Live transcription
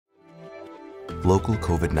Local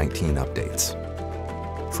COVID-19 updates.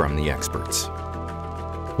 From the experts.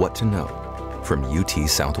 What to know from UT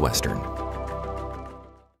Southwestern.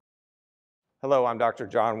 Hello, I'm Dr.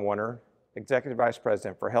 John Warner, Executive Vice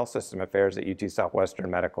President for Health System Affairs at UT Southwestern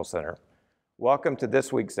Medical Center. Welcome to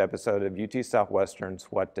this week's episode of UT Southwestern's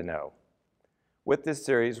What to Know. With this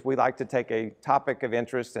series, we like to take a topic of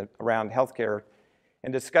interest around healthcare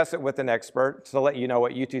and discuss it with an expert to let you know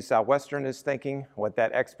what UT Southwestern is thinking, what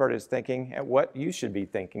that expert is thinking, and what you should be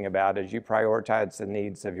thinking about as you prioritize the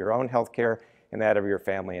needs of your own healthcare and that of your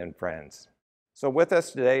family and friends. So with us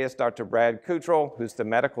today is Dr. Brad Cottrell, who's the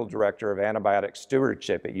Medical Director of Antibiotic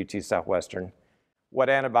Stewardship at UT Southwestern. What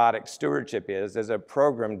antibiotic stewardship is a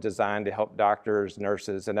program designed to help doctors,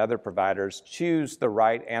 nurses, and other providers choose the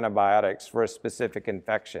right antibiotics for a specific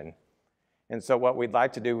infection. And so what we'd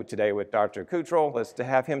like to do today with Dr. Cottrell is to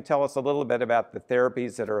have him tell us a little bit about the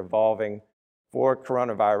therapies that are evolving for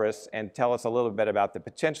coronavirus and tell us a little bit about the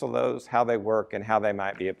potential of those, how they work, and how they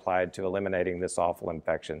might be applied to eliminating this awful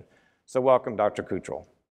infection. So welcome, Dr. Cottrell.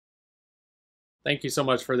 Thank you so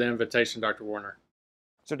much for the invitation, Dr. Warner.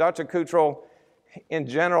 So Dr. Cottrell, in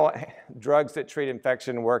general, drugs that treat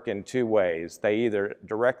infection work in two ways. They either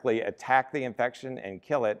directly attack the infection and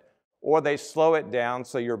kill it, or they slow it down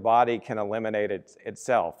so your body can eliminate it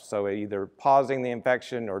itself. So either pausing the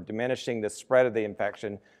infection or diminishing the spread of the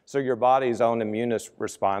infection so your body's own immune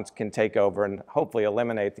response can take over and hopefully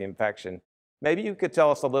eliminate the infection. Maybe you could tell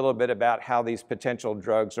us a little bit about how these potential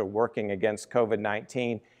drugs are working against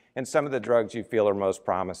COVID-19 and some of the drugs you feel are most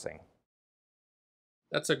promising.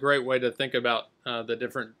 That's a great way to think about the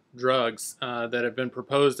different drugs that have been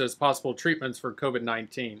proposed as possible treatments for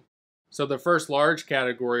COVID-19. So the first large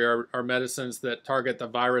category are medicines that target the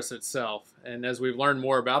virus itself. And as we've learned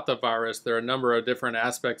more about the virus, there are a number of different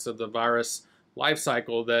aspects of the virus life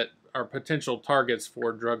cycle that are potential targets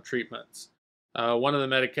for drug treatments. One of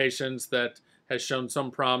the medications that has shown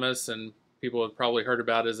some promise and people have probably heard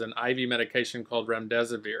about is an IV medication called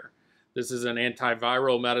remdesivir. This is an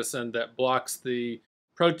antiviral medicine that blocks the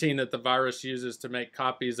protein that the virus uses to make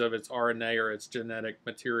copies of its RNA or its genetic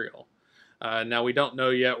material. Now, we don't know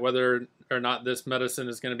yet whether or not this medicine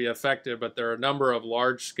is going to be effective, but there are a number of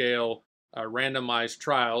large-scale randomized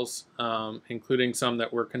trials, including some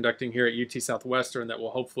that we're conducting here at UT Southwestern that will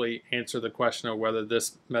hopefully answer the question of whether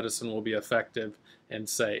this medicine will be effective and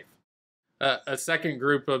safe. A second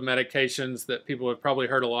group of medications that people have probably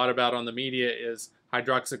heard a lot about on the media is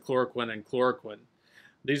hydroxychloroquine and chloroquine.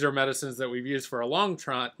 These are medicines that we've used for a long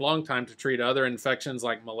time to treat other infections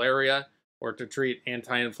like malaria or to treat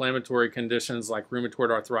anti-inflammatory conditions like rheumatoid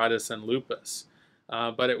arthritis and lupus.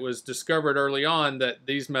 But it was discovered early on that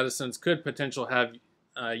these medicines could potentially have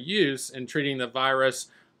use in treating the virus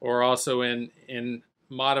or also in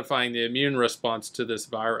modifying the immune response to this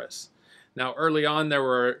virus. Now, early on, there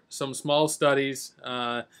were some small studies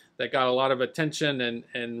that got a lot of attention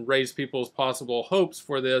and raised people's possible hopes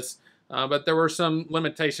for this. But there were some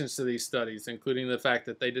limitations to these studies, including the fact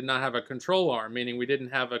that they did not have a control arm, meaning we didn't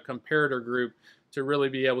have a comparator group to really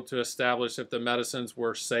be able to establish if the medicines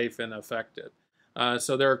were safe and effective.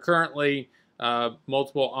 So there are currently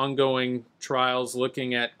multiple ongoing trials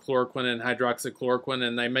looking at chloroquine and hydroxychloroquine,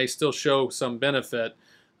 and they may still show some benefit.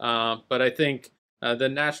 But I think the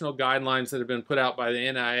national guidelines that have been put out by the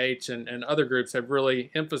NIH and other groups have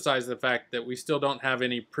really emphasized the fact that we still don't have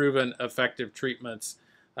any proven effective treatments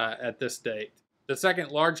at this date. The second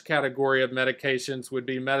large category of medications would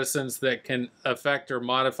be medicines that can affect or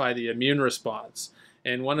modify the immune response.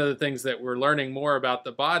 And one of the things that we're learning more about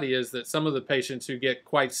the body is that some of the patients who get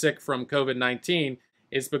quite sick from COVID-19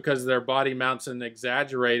 is because their body mounts an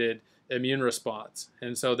exaggerated immune response.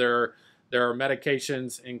 And so there are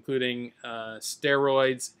medications including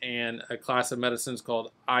steroids and a class of medicines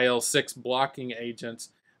called IL-6 blocking agents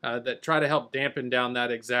that try to help dampen down that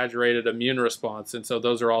exaggerated immune response. And so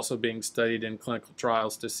those are also being studied in clinical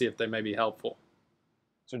trials to see if they may be helpful.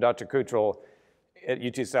 So Dr. Cottrell, at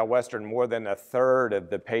UT Southwestern, more than a third of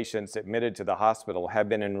the patients admitted to the hospital have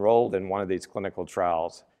been enrolled in one of these clinical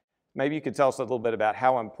trials. Maybe you could tell us a little bit about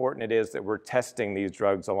how important it is that we're testing these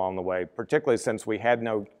drugs along the way, particularly since we had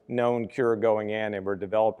no known cure going in and we're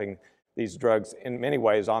developing these drugs in many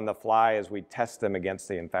ways on the fly as we test them against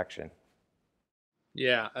the infection.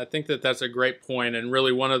 Yeah, I think that that's a great point. And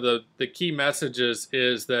really one of the key messages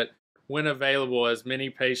is that when available, as many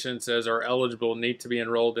patients as are eligible need to be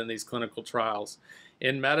enrolled in these clinical trials.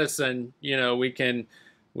 In medicine, we can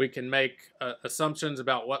make assumptions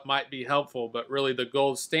about what might be helpful, but really the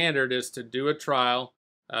gold standard is to do a trial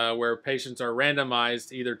where patients are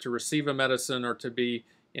randomized either to receive a medicine or to be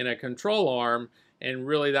in a control arm And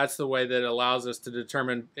really, that's the way that allows us to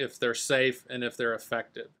determine if they're safe and if they're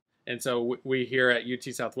effective. And so we here at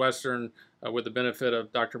UT Southwestern, with the benefit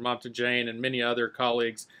of Dr. Mamta Jain and many other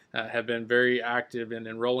colleagues, have been very active in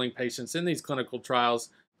enrolling patients in these clinical trials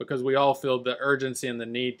because we all feel the urgency and the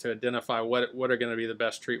need to identify what are going to be the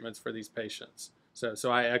best treatments for these patients.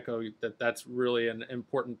 So I echo that that's really an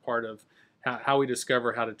important part of how we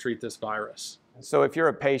discover how to treat this virus. So if you're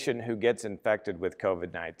a patient who gets infected with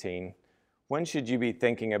COVID-19, when should you be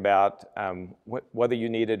thinking about whether you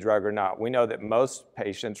need a drug or not? We know that most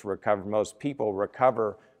people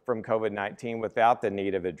recover from COVID-19 without the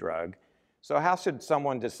need of a drug. So how should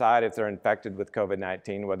someone decide if they're infected with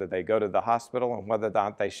COVID-19, whether they go to the hospital and whether or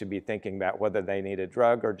not they should be thinking about whether they need a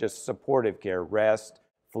drug or just supportive care, rest,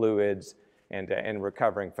 fluids, and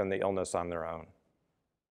recovering from the illness on their own?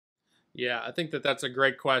 Yeah, I think that that's a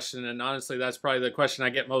great question. And honestly, that's probably the question I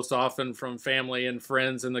get most often from family and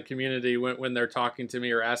friends in the community when they're talking to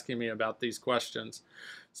me or asking me about these questions.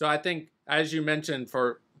 So I think, as you mentioned,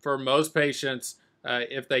 for most patients,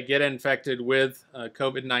 if they get infected with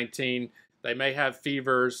COVID-19, they may have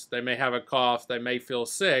fevers, they may have a cough, they may feel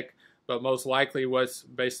sick, but most likely,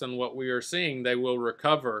 based on what we are seeing, they will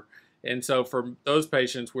recover. And so for those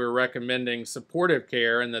patients, we're recommending supportive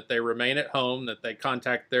care and that they remain at home, that they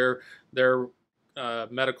contact their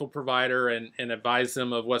medical provider and advise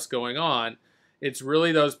them of what's going on. It's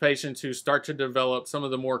really those patients who start to develop some of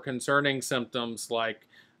the more concerning symptoms like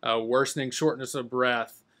worsening shortness of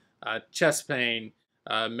breath, chest pain,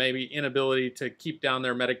 maybe inability to keep down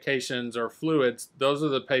their medications or fluids. Those are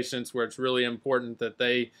the patients where it's really important that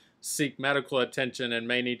they seek medical attention and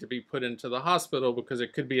may need to be put into the hospital because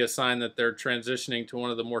it could be a sign that they're transitioning to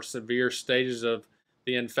one of the more severe stages of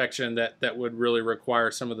the infection that would really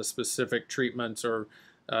require some of the specific treatments or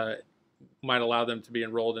might allow them to be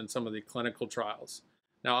enrolled in some of the clinical trials.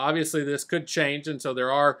 Now, obviously, this could change, and so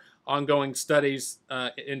there are ongoing studies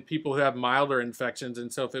in people who have milder infections,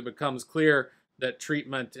 and so if it becomes clear that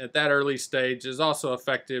treatment at that early stage is also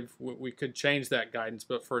effective, we could change that guidance.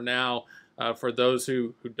 But for now, for those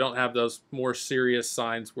who don't have those more serious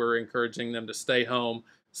signs, we're encouraging them to stay home,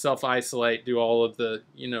 self-isolate, do all of the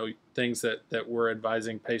things that we're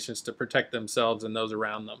advising patients to protect themselves and those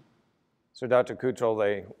around them. So Dr.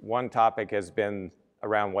 Cottrell, one topic has been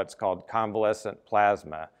around what's called convalescent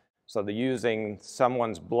plasma. So using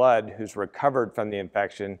someone's blood who's recovered from the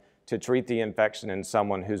infection to treat the infection in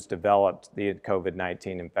someone who's developed the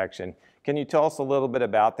COVID-19 infection. Can you tell us a little bit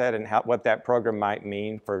about that and what that program might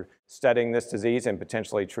mean for studying this disease and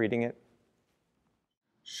potentially treating it?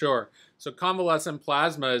 Sure. So convalescent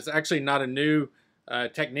plasma is actually not a new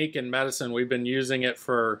technique in medicine. We've been using it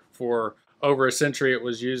for over a century. It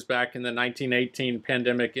was used back in the 1918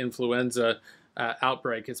 pandemic influenza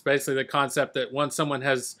outbreak. It's basically the concept that once someone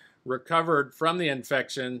has recovered from the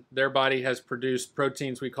infection, their body has produced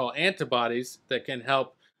proteins we call antibodies that can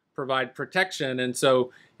help provide protection. And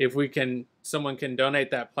so if someone can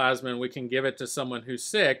donate that plasma and we can give it to someone who's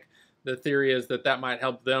sick, the theory is that might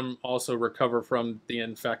help them also recover from the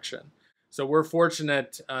infection. So we're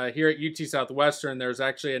fortunate here at UT Southwestern, there's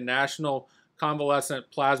actually a national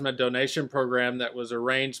convalescent plasma donation program that was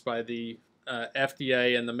arranged by the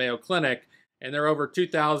FDA and the Mayo Clinic. And there are over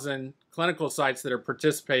 2,000 clinical sites that are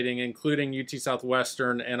participating, including UT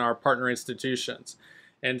Southwestern and our partner institutions.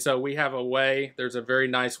 And so we have there's a very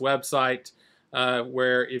nice website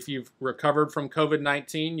where if you've recovered from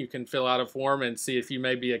COVID-19, you can fill out a form and see if you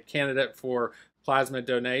may be a candidate for plasma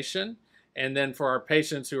donation. And then for our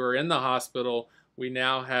patients who are in the hospital, we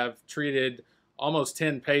now have treated almost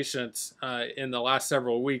 10 patients in the last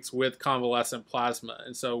several weeks with convalescent plasma.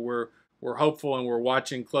 And so we're hopeful and we're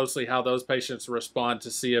watching closely how those patients respond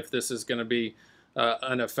to see if this is going to be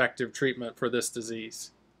an effective treatment for this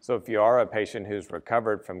disease. So if you are a patient who's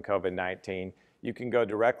recovered from COVID-19, you can go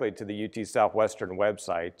directly to the UT Southwestern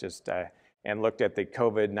website and look at the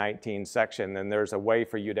COVID-19 section, and there's a way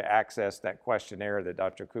for you to access that questionnaire that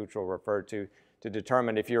Dr. Cottrell referred to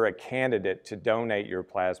determine if you're a candidate to donate your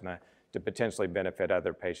plasma to potentially benefit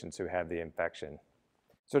other patients who have the infection.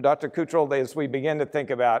 So Dr. Cottrell, as we begin to think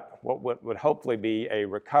about what would hopefully be a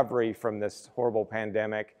recovery from this horrible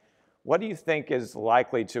pandemic, what do you think is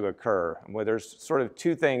likely to occur? Well, there's sort of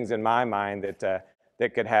two things in my mind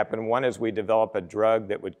that could happen. One is we develop a drug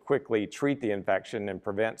that would quickly treat the infection and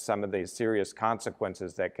prevent some of the serious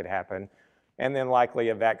consequences that could happen, and then likely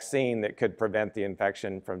a vaccine that could prevent the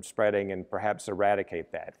infection from spreading and perhaps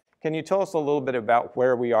eradicate that. Can you tell us a little bit about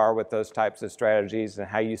where we are with those types of strategies and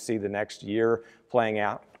how you see the next year playing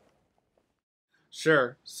out?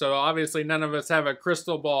 Sure. So obviously none of us have a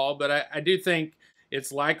crystal ball, but I do think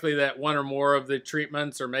it's likely that one or more of the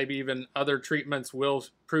treatments, or maybe even other treatments, will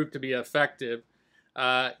prove to be effective.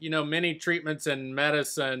 Many treatments in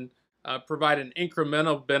medicine provide an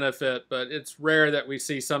incremental benefit, but it's rare that we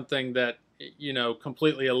see something that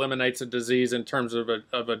completely eliminates a disease in terms of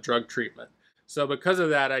a drug treatment. So because of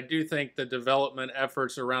that, I do think the development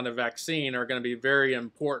efforts around a vaccine are going to be very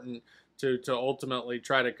important to ultimately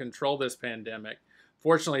try to control this pandemic.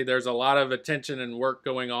 Fortunately, there's a lot of attention and work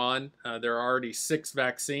going on. There are already 6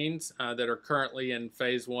 vaccines that are currently in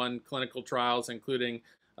phase 1 clinical trials, including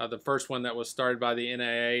the first one that was started by the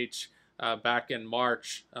NIH back in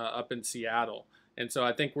March up in Seattle. And so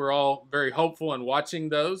I think we're all very hopeful in watching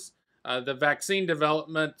those. The vaccine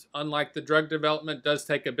development, unlike the drug development, does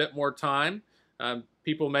take a bit more time.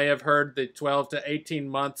 People may have heard the 12 to 18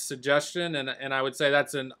 month suggestion, and I would say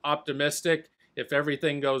that's an optimistic. If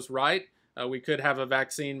everything goes right, we could have a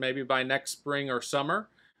vaccine maybe by next spring or summer,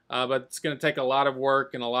 but it's going to take a lot of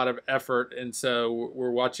work and a lot of effort, and so we're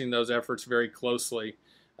watching those efforts very closely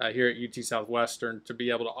here at UT Southwestern to be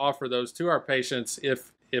able to offer those to our patients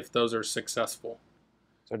if those are successful.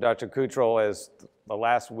 So Dr. Cottrell, as the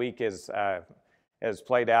last week has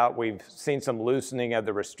played out, we've seen some loosening of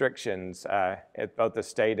the restrictions at both the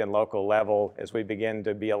state and local level as we begin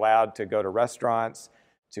to be allowed to go to restaurants,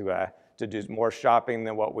 to do more shopping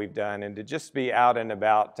than what we've done, and to just be out and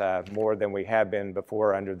about more than we have been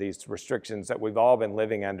before under these restrictions that we've all been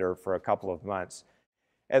living under for a couple of months.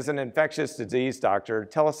 As an infectious disease doctor,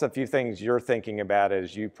 tell us a few things you're thinking about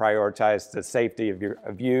as you prioritize the safety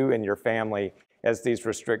of you and your family as these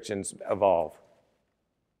restrictions evolve.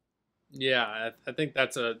 Yeah, I think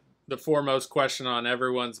that's the foremost question on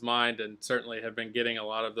everyone's mind, and certainly have been getting a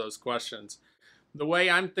lot of those questions. The way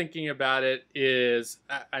I'm thinking about it is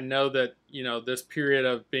I know that, this period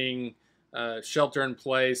of being shelter in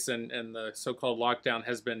place and the so-called lockdown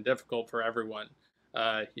has been difficult for everyone,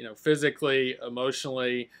 physically,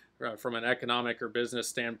 emotionally, from an economic or business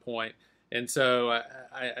standpoint. And so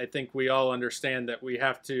I think we all understand that we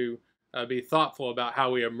have to be thoughtful about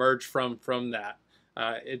how we emerge from that.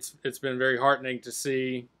 It's been very heartening to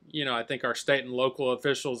see, I think our state and local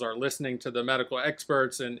officials are listening to the medical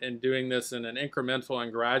experts and doing this in an incremental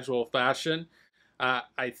and gradual fashion.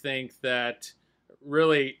 I think that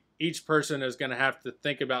really each person is going to have to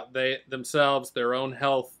think about themselves, their own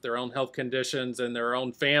health conditions, and their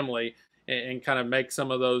own family, and kind of make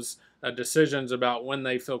some of those decisions about when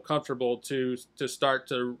they feel comfortable to start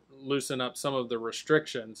to loosen up some of the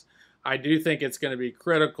restrictions. I do think it's going to be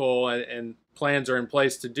critical, and plans are in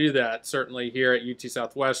place to do that, certainly here at UT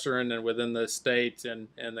Southwestern and within the state and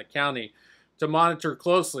the county, to monitor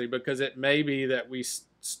closely, because it may be that we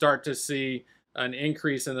start to see an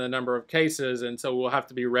increase in the number of cases, and so we'll have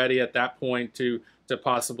to be ready at that point to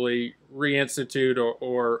possibly reinstitute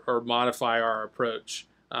or modify our approach.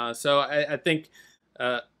 So I think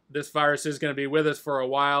this virus is going to be with us for a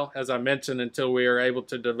while, as I mentioned, until we are able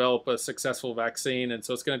to develop a successful vaccine. And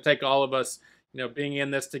so it's going to take all of us, being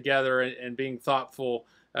in this together and being thoughtful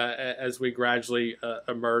as we gradually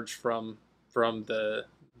emerge from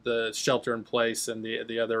the shelter in place and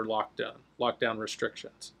the other lockdown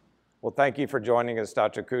restrictions. Well, thank you for joining us,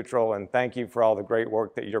 Dr. Cottrell, and thank you for all the great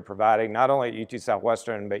work that you're providing, not only at UT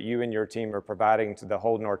Southwestern, but you and your team are providing to the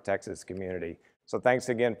whole North Texas community. So thanks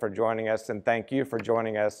again for joining us, and thank you for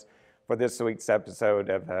joining us for this week's episode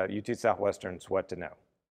of UT Southwestern's What to Know.